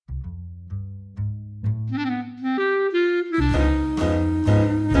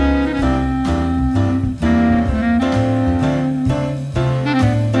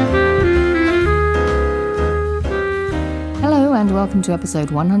welcome to episode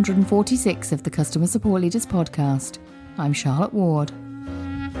 146 of the Customer Support Leaders Podcast. I'm Charlotte Ward.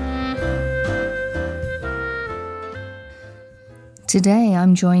 Today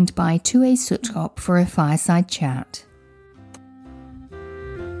I'm joined by Tue Sutkop for a fireside chat.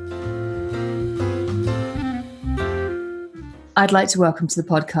 I'd like to welcome to the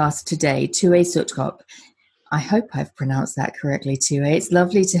podcast today Tue Sutkop. I hope I've pronounced that correctly, Tue. It's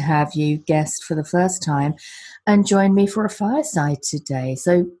lovely to have you guest for the first time and join me for a fireside today.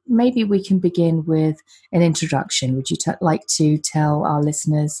 So maybe we can begin with an introduction. Would you like to tell our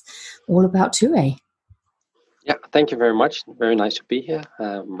listeners all about Tue? Yeah, thank you very much. Very nice to be here.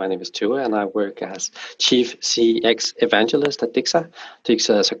 My name is Tue, and I work as Chief CX Evangelist at Dixa.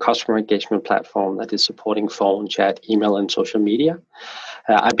 Dixa is a customer engagement platform that is supporting phone, chat, email, and social media.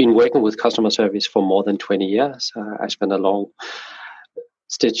 I've been working with customer service for more than 20 years. I spent a long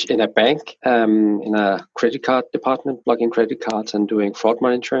stitch in a bank, in a credit card department, blocking credit cards and doing fraud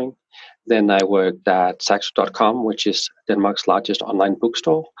monitoring. Then I worked at Saxo.com, which is Denmark's largest online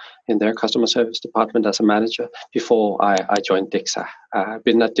bookstore, in their customer service department as a manager before I joined Dixa. I've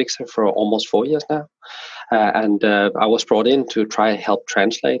been at Dixa for almost 4 years now. And I was brought in to try and help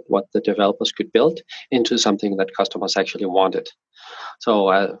translate what the developers could build into something that customers actually wanted.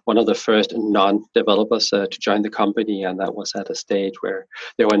 So one of the first non-developers to join the company, and that was at a stage where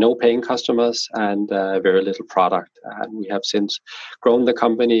there were no paying customers and very little product. And we have since grown the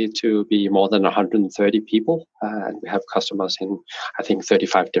company to be more than 130 people, and we have customers in, I think,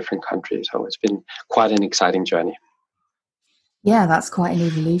 35 different countries. So it's been quite an exciting journey. Yeah, that's quite an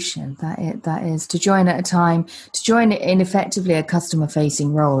evolution. That is to join in effectively a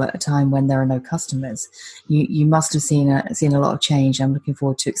customer-facing role at a time when there are no customers. You must have seen a lot of change. I'm looking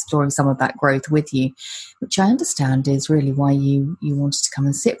forward to exploring some of that growth with you, which I understand is really why you wanted to come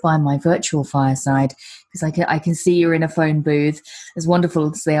and sit by my virtual fireside, because I can see you're in a phone booth. As wonderful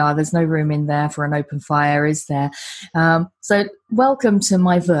as they are, there's no room in there for an open fire, is there? So welcome to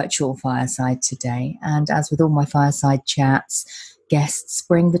my virtual fireside today. And as with all my fireside chats, guests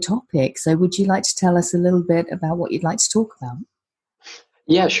bring the topic. So would you like to tell us a little bit about what you'd like to talk about?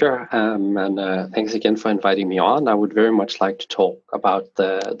 Yeah, sure. And thanks again for inviting me on. I would very much like to talk about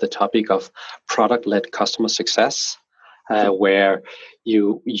the topic of product-led customer success, where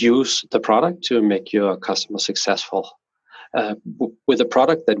you use the product to make your customer successful. With the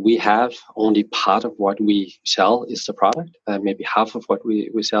product that we have, only part of what we sell is the product. Maybe half of what we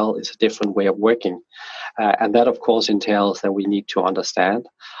sell is a different way of working. And that, of course, entails that we need to understand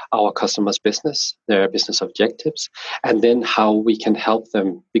our customers' business, their business objectives, and then how we can help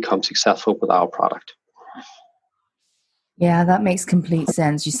them become successful with our product. Yeah, that makes complete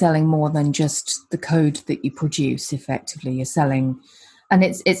sense. You're selling more than just the code that you produce, effectively. You're selling, and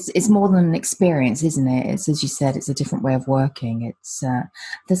it's more than an experience, isn't it? It's, as you said, it's a different way of working. It's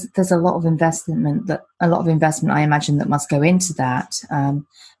there's a lot of investment I imagine that must go into that.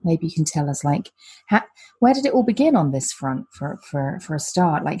 Maybe you can tell us, like, where did it all begin on this front for a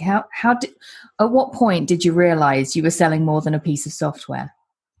start? Like, at what point did you realize you were selling more than a piece of software?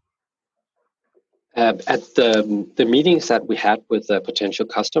 At the meetings that we had with potential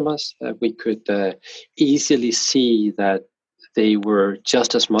customers, we could easily see that they were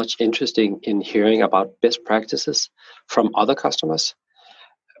just as much interested in hearing about best practices from other customers.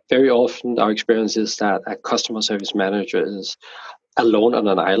 Very often our experience is that a customer service manager is alone on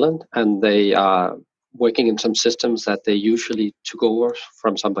an island, and they are working in some systems that they usually took over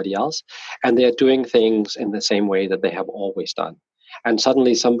from somebody else, and they are doing things in the same way that they have always done. And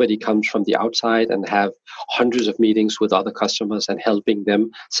suddenly somebody comes from the outside and have hundreds of meetings with other customers and helping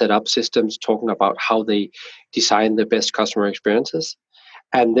them set up systems, talking about how they design the best customer experiences.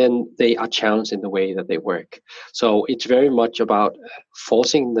 And then they are challenged in the way that they work. So it's very much about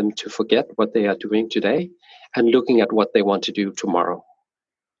forcing them to forget what they are doing today and looking at what they want to do tomorrow.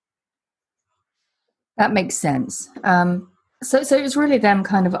 That makes sense. So it was really them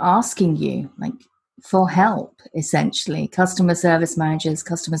kind of asking you, like, for help, essentially. Customer service managers,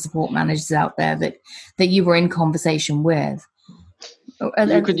 customer support managers out there that you were in conversation with.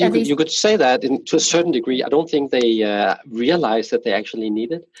 You could say that to a certain degree. I don't think they realize that they actually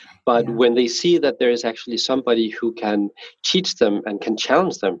need it. But when they see that there is actually somebody who can teach them and can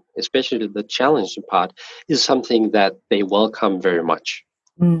challenge them, especially the challenging part, is something that they welcome very much.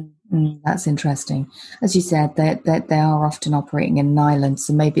 That's interesting. As you said, they are often operating in an island,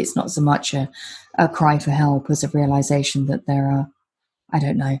 so maybe it's not so much a cry for help as a realization that there are, I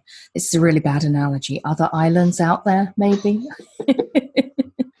don't know, it's a really bad analogy, other islands out there, maybe.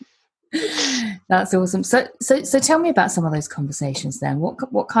 That's awesome. So tell me about some of those conversations then.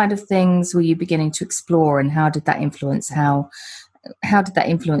 What kind of things were you beginning to explore, and how did that influence how how did that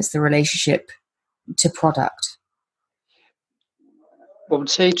influence the relationship to product? I would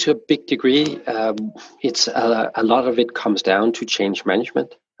say to a big degree, it's a lot of it comes down to change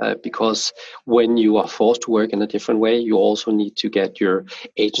management. Because when you are forced to work in a different way, you also need to get your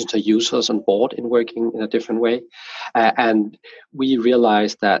agents or users on board in working in a different way. And we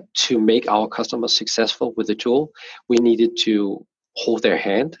realized that to make our customers successful with the tool, we needed to hold their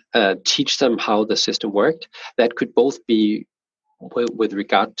hand, teach them how the system worked. That could both be with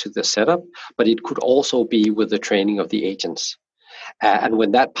regard to the setup, but it could also be with the training of the agents. And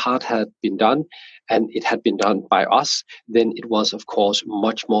when that part had been done, and it had been done by us, then it was, of course,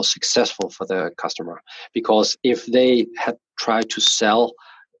 much more successful for the customer. Because if they had tried to sell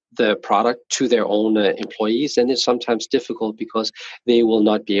the product to their own employees, then it's sometimes difficult because they will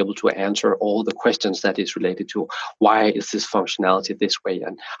not be able to answer all the questions that is related to why is this functionality this way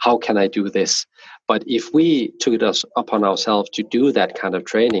and how can I do this. But if we took it upon ourselves to do that kind of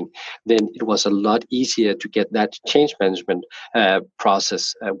training, then it was a lot easier to get that change management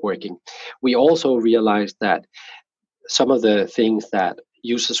process working. We also realized that some of the things that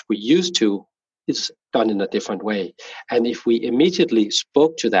users were used to is done in a different way. And if we immediately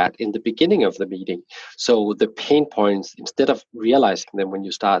spoke to that in the beginning of the meeting, so the pain points, instead of realizing them when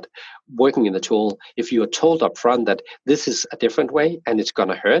you start working in the tool, if you are told up front that this is a different way and it's going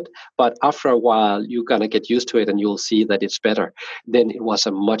to hurt, but after a while you're going to get used to it and you'll see that it's better, then it was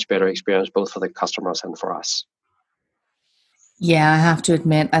a much better experience both for the customers and for us. Yeah, I have to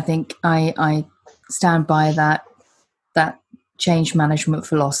admit, I think I stand by that change management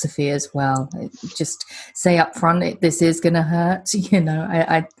philosophy as well. Just say up front, this is going to hurt.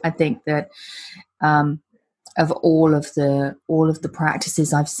 I think that of all of the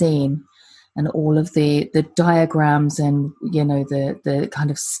practices I've seen, and all of the diagrams, and the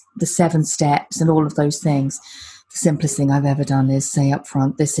kind of the 7 steps and all of those things, the simplest thing I've ever done is say up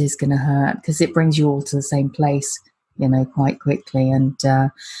front, this is going to hurt, because it brings you all to the same place, quite quickly,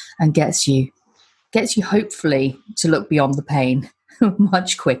 and gets you hopefully to look beyond the pain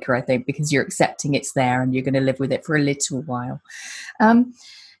much quicker, I think, because you're accepting it's there and you're going to live with it for a little while.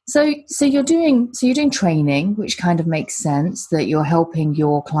 So you're doing training, which kind of makes sense, that you're helping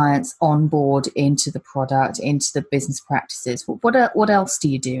your clients onboard into the product, into the business practices. What else do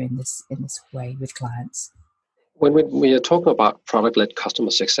you do in this way with clients? When we are talking about product-led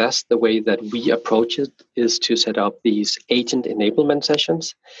customer success, the way that we approach it is to set up these agent enablement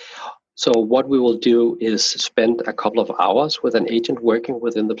sessions. So what we will do is spend a couple of hours with an agent working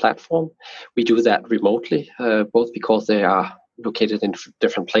within the platform. We do that remotely, both because they are located in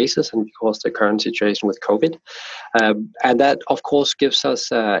different places and because the current situation with COVID. And that, of course, gives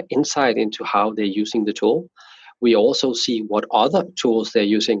us insight into how they're using the tool. We also see what other tools they're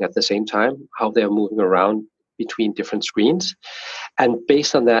using at the same time, how they're moving around between different screens. And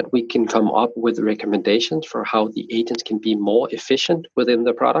based on that, we can come up with recommendations for how the agents can be more efficient within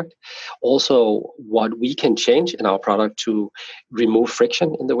the product. Also, what we can change in our product to remove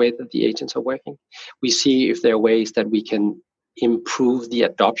friction in the way that the agents are working. We see if there are ways that we can improve the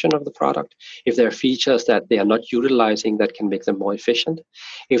adoption of the product, if there are features that they are not utilizing that can make them more efficient,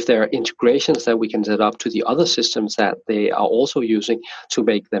 if there are integrations that we can set up to the other systems that they are also using to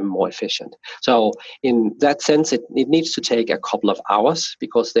make them more efficient. So in that sense, it needs to take a couple of hours,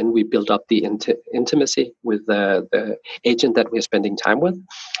 because then we build up the intimacy with the agent that we're spending time with.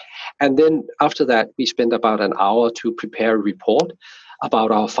 And then after that, we spend about an hour to prepare a report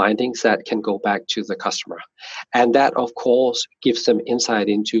about our findings that can go back to the customer. And that, of course, gives them insight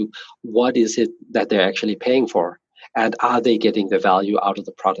into what is it that they're actually paying for, and are they getting the value out of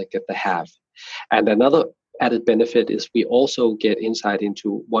the product that they have. And another added benefit is we also get insight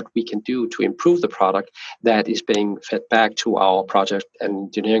into what we can do to improve the product that is being fed back to our project and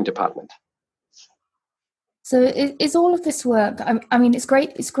engineering department. So is all of this work, I mean, it's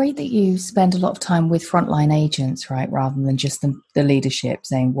great that you spend a lot of time with frontline agents, right, rather than just the leadership,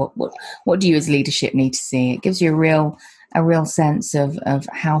 saying what do you as leadership need to see. It gives you a real sense of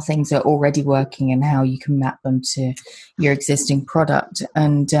how things are already working and how you can map them to your existing product,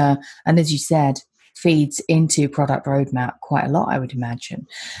 and as you said, feeds into product roadmap quite a lot, I would imagine.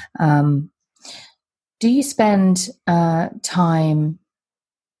 Do you spend time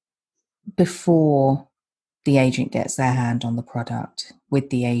before the agent gets their hand on the product with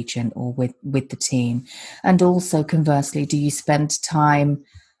the agent or with the team? And also conversely, do you spend time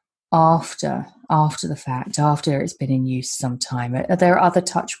after the fact, after it's been in use some time? Are there other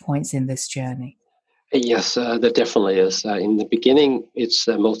touch points in this journey? Yes, there definitely is. In the beginning, it's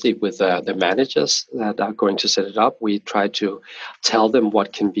mostly with the managers that are going to set it up. We try to tell them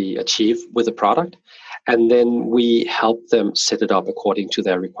what can be achieved with the product. And then we help them set it up according to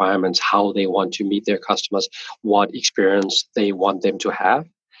their requirements, how they want to meet their customers, what experience they want them to have.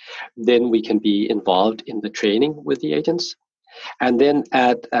 Then we can be involved in the training with the agents. And then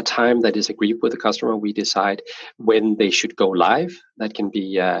at a time that is agreed with the customer, we decide when they should go live. That can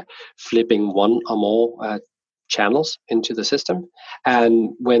be flipping one or more channels into the system.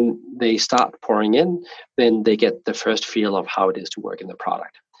 And when they start pouring in, then they get the first feel of how it is to work in the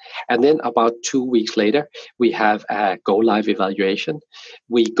product. And then about 2 weeks later, we have a go live evaluation.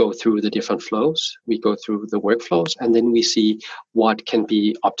 We go through the different flows, we go through the workflows, and then we see what can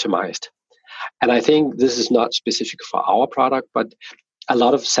be optimized. And I think this is not specific for our product, but a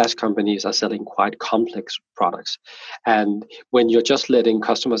lot of SaaS companies are selling quite complex products. And when you're just letting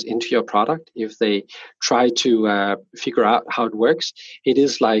customers into your product, if they try to figure out how it works, it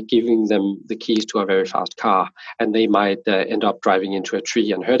is like giving them the keys to a very fast car, and they might end up driving into a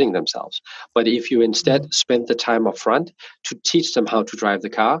tree and hurting themselves. But if you instead spend the time up front to teach them how to drive the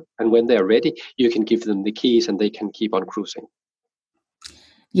car, and when they're ready, you can give them the keys and they can keep on cruising.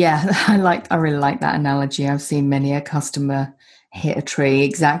 Yeah, I really like that analogy. I've seen many a customer hit a tree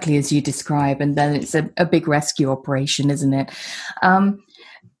exactly as you describe, and then it's a big rescue operation, isn't it?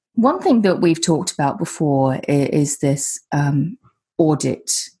 One thing that we've talked about before is this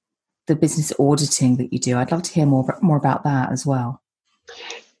audit, the business auditing that you do. I'd love to hear more about that as well.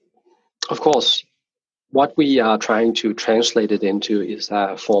 Of course, what we are trying to translate it into is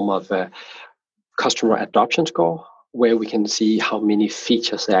a form of a customer adoption score, where we can see how many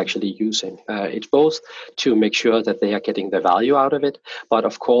features they're actually using. It's both to make sure that they are getting the value out of it, but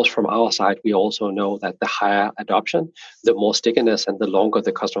of course, from our side, we also know that the higher adoption, the more stickiness and the longer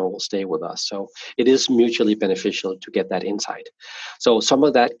the customer will stay with us. So it is mutually beneficial to get that insight. So some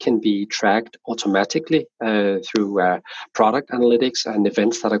of that can be tracked automatically through product analytics and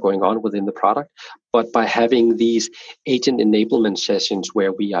events that are going on within the product. But by having these agent enablement sessions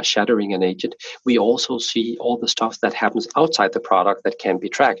where we are shadowing an agent, we also see all the stuff that happens outside the product that can be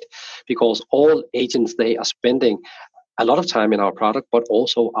tracked. Because all agents, they are spending a lot of time in our product, but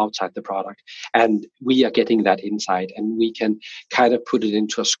also outside the product. And we are getting that insight, and we can kind of put it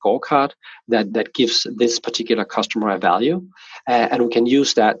into a scorecard that gives this particular customer a value. And we can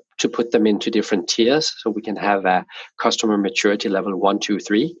use that to put them into different tiers. So we can have a customer maturity level 1, 2,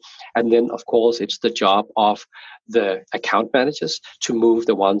 3. And then, of course, it's the job of the account managers to move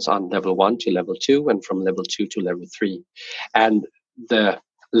the ones on level 1 to level 2, and from level 2 to level 3. And the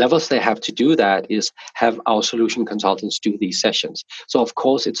levels they have to do that is have our solution consultants do these sessions. So of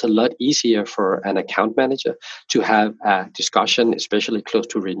course, it's a lot easier for an account manager to have a discussion, especially close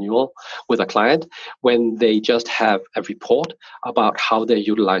to renewal, with a client when they just have a report about how they're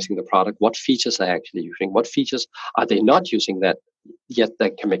utilizing the product, what features they're actually using, what features are they not using that yet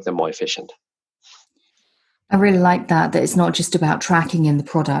that can make them more efficient. I really like that it's not just about tracking in the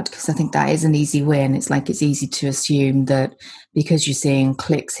product, because I think that is an easy win. It's like it's easy to assume that because you're seeing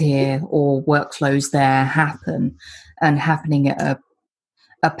clicks here or workflows there happening at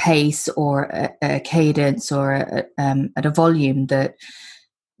a pace or a cadence or at a volume that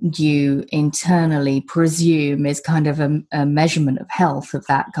you internally presume is kind of a measurement of health of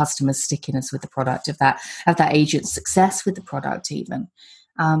that customer's stickiness with the product, of that agent's success with the product even.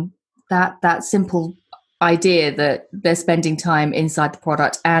 That simple idea that they're spending time inside the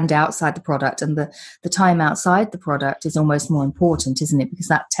product and outside the product, and the time outside the product is almost more important, isn't it? Because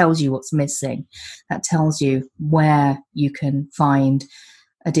that tells you what's missing. That tells you where you can find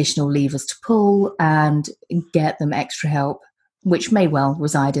additional levers to pull and get them extra help, which may well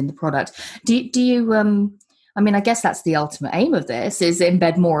reside in the product. Do you I mean, I guess that's the ultimate aim of this, is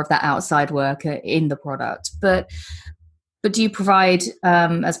embed more of that outside work in the product. But do you provide,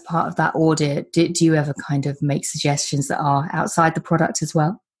 as part of that audit, do you ever kind of make suggestions that are outside the product as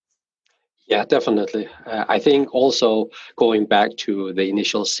well? Yeah, definitely. I think also going back to the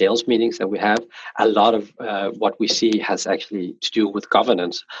initial sales meetings that we have, a lot of what we see has actually to do with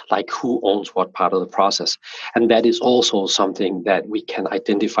governance, like who owns what part of the process. And that is also something that we can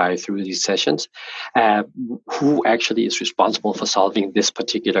identify through these sessions. Who actually is responsible for solving this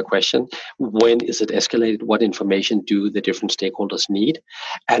particular question? When is it escalated? What information do the different stakeholders need?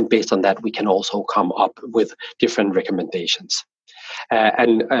 And based on that, we can also come up with different recommendations.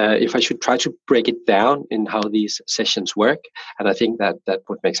 And if I should try to break it down in how these sessions work, and I think that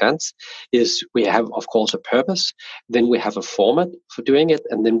would make sense, is we have, of course, a purpose, then we have a format for doing it,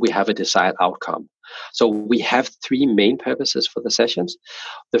 and then we have a desired outcome. So we have three main purposes for the sessions.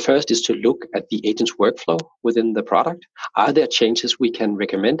 The first is to look at the agent's workflow within the product. Are there changes we can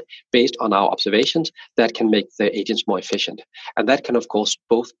recommend based on our observations that can make the agents more efficient? And that can, of course,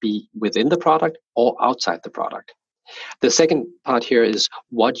 both be within the product or outside the product. The second part here is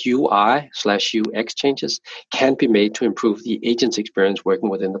what UI/UX changes can be made to improve the agent's experience working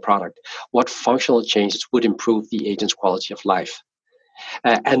within the product. What functional changes would improve the agent's quality of life?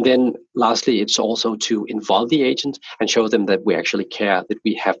 And then lastly, it's also to involve the agents and show them that we actually care, that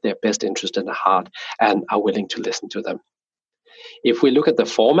we have their best interest in the heart and are willing to listen to them. If we look at the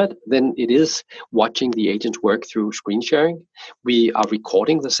format, then it is watching the agents work through screen sharing. We are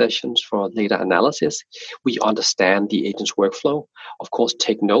recording the sessions for later analysis. We understand the agent's workflow, of course,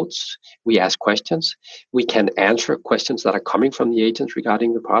 take notes. We ask questions. We can answer questions that are coming from the agents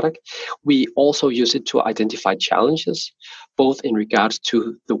regarding the product. We also use it to identify challenges, both in regards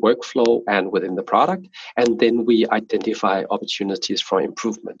to the workflow and within the product. And then we identify opportunities for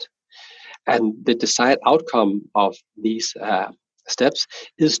improvement. And the desired outcome of these steps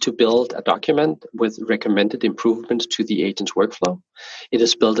is to build a document with recommended improvements to the agent's workflow. It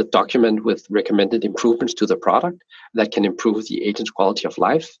is build a document with recommended improvements to the product that can improve the agent's quality of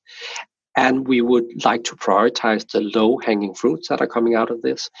life. And we would like to prioritize the low-hanging fruits that are coming out of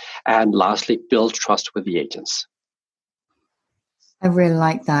this. And lastly, build trust with the agents. I really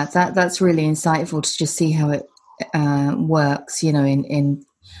like that. That's really insightful to just see how it works,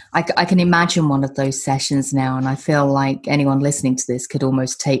 I can imagine one of those sessions now, and I feel like anyone listening to this could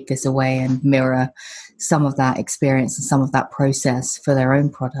almost take this away and mirror some of that experience and some of that process for their own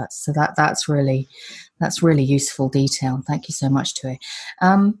products. So that's really useful detail. Thank you so much, Tue.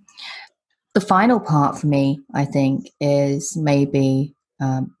 The final part for me, I think, is maybe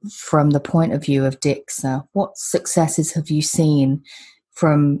from the point of view of Dixa. What successes have you seen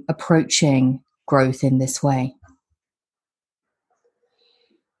from approaching growth in this way?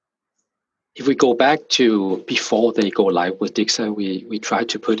 If we go back to before they go live with Dixa, we try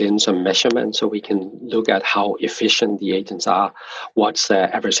to put in some measurements so we can look at how efficient the agents are, what's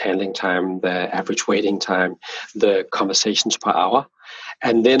the average handling time, the average waiting time, the conversations per hour.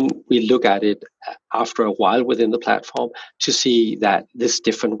 And then we look at it after a while within the platform to see that this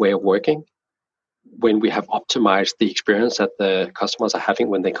different way of working, when we have optimized the experience that the customers are having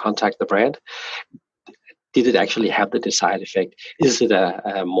when they contact the brand, did it actually have the desired effect? Is it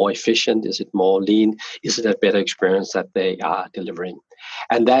a more efficient? Is it more lean? Is it a better experience that they are delivering?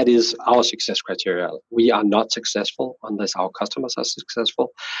 And that is our success criteria. We are not successful unless our customers are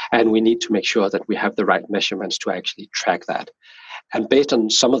successful. And we need to make sure that we have the right measurements to actually track that. And based on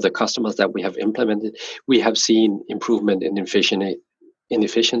some of the customers that we have implemented, we have seen improvement in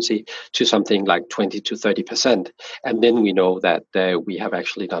efficiency to something like 20 to 30%. And then we know that we have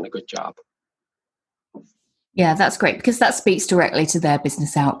actually done a good job. Yeah, that's great, because that speaks directly to their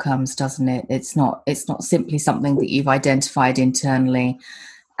business outcomes, doesn't it? It's not simply something that you've identified internally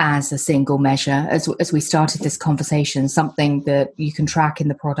as a single measure. As we started this conversation, something that you can track in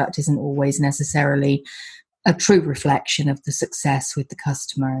the product isn't always necessarily a true reflection of the success with the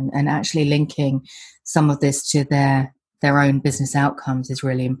customer, and actually linking some of this to their own business outcomes is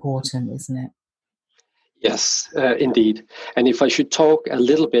really important, isn't it? Yes, indeed. And if I should talk a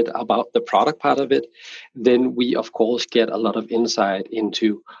little bit about the product part of it, then we, of course, get a lot of insight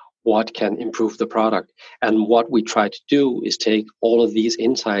into what can improve the product. And what we try to do is take all of these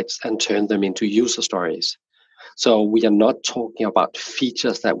insights and turn them into user stories. So we are not talking about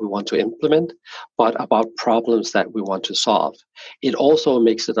features that we want to implement, but about problems that we want to solve. It also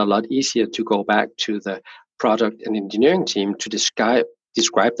makes it a lot easier to go back to the product and engineering team to describe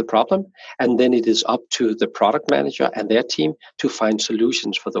the problem, and then it is up to the product manager and their team to find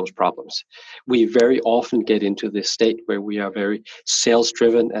solutions for those problems. We very often get into this state where we are very sales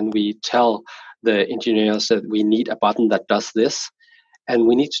driven, and we tell the engineers that we need a button that does this, and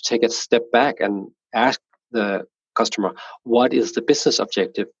we need to take a step back and ask the customer, what is the business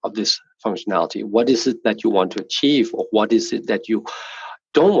objective of this functionality? What is it that you want to achieve, or what is it that you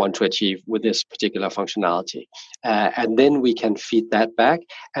don't want to achieve with this particular functionality? And then we can feed that back,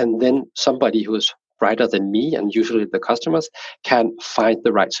 and then somebody who is brighter than me, and usually the customers, can find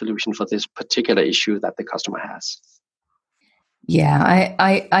the right solution for this particular issue that the customer has. Yeah,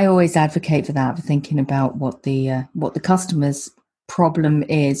 I always advocate for that, for thinking about what the customer's problem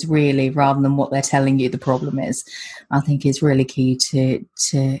is really, rather than what they're telling you the problem is. I think is really key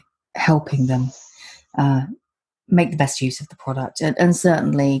to helping them make the best use of the product. And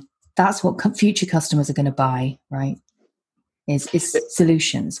certainly that's what future customers are going to buy, right? Is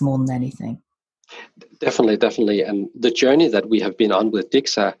solutions more than anything. Definitely. And the journey that we have been on with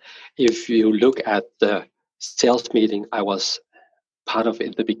Dixa, if you look at the sales meeting I was part of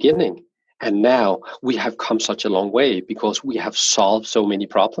in the beginning, and now we have come such a long way because we have solved so many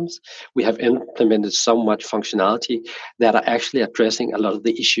problems. We have implemented so much functionality that are actually addressing a lot of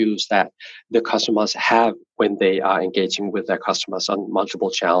the issues that the customers have when they are engaging with their customers on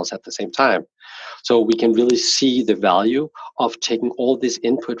multiple channels at the same time. So we can really see the value of taking all this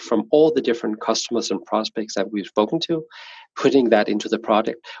input from all the different customers and prospects that we've spoken to, putting that into the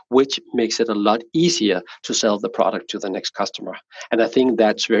product, which makes it a lot easier to sell the product to the next customer. And I think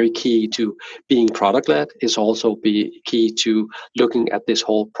that's very key to being product-led, is also be key to looking at this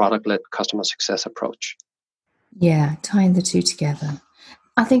whole product-led customer success approach. Yeah, tying the two together.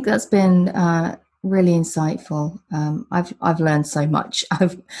 I think that's been really insightful. I've learned so much.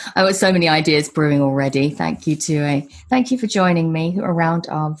 I've so many ideas brewing already. Thank you, Tue. Thank you for joining me around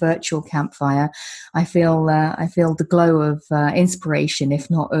our virtual campfire. I feel the glow of inspiration, if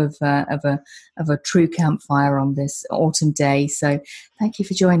not of a true campfire on this autumn day. So thank you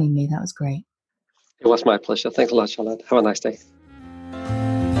for joining me. That was great. It was my pleasure. Thanks a lot, Charlotte. Have a nice day.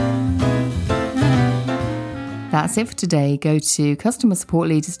 That's it for today. Go to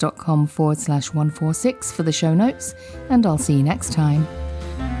customersupportleaders.com/146 for the show notes, and I'll see you next time.